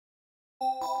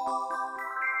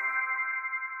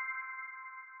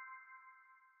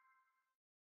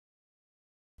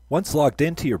Once logged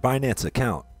into your Binance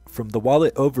account, from the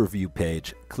Wallet Overview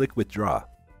page, click Withdraw.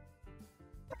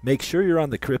 Make sure you're on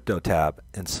the Crypto tab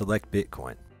and select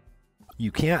Bitcoin.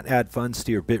 You can't add funds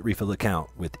to your Bitrefill account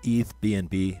with ETH,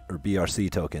 BNB, or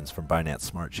BRC tokens from Binance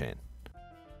Smart Chain.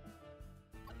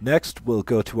 Next, we'll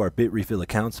go to our Bitrefill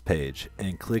accounts page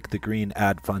and click the green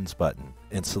Add Funds button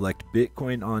and select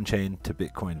Bitcoin on-chain to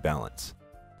Bitcoin balance.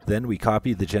 Then we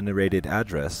copy the generated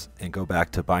address and go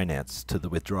back to Binance to the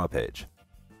Withdraw page.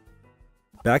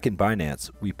 Back in Binance,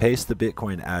 we paste the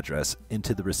Bitcoin address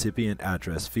into the recipient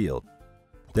address field.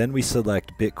 Then we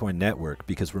select Bitcoin Network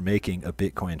because we're making a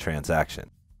Bitcoin transaction.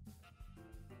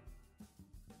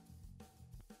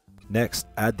 Next,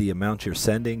 add the amount you're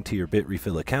sending to your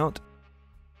Bitrefill account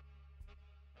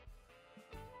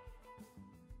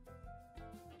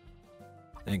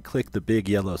and click the big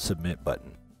yellow Submit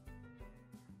button.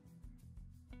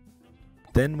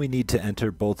 Then we need to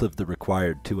enter both of the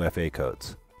required 2FA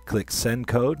codes. Click Send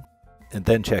Code, and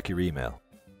then check your email.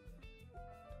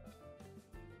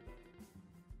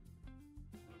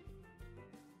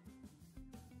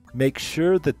 Make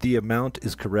sure that the amount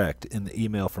is correct in the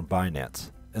email from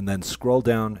Binance, and then scroll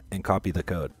down and copy the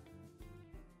code.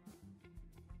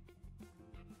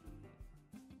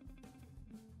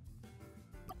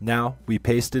 Now, we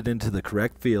paste it into the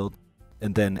correct field,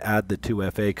 and then add the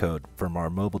 2FA code from our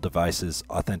mobile device's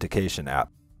authentication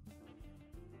app.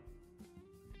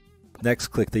 Next,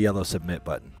 click the yellow Submit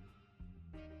button.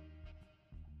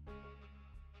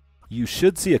 You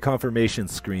should see a confirmation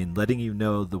screen letting you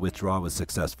know the withdrawal was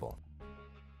successful.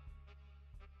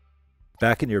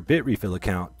 Back in your Bitrefill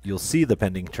account, you'll see the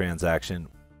pending transaction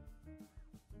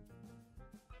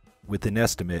with an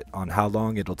estimate on how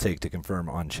long it'll take to confirm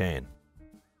on-chain.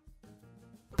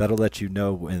 That'll let you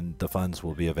know when the funds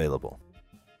will be available.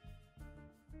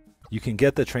 You can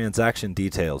get the transaction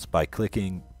details by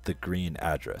clicking the green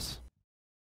address.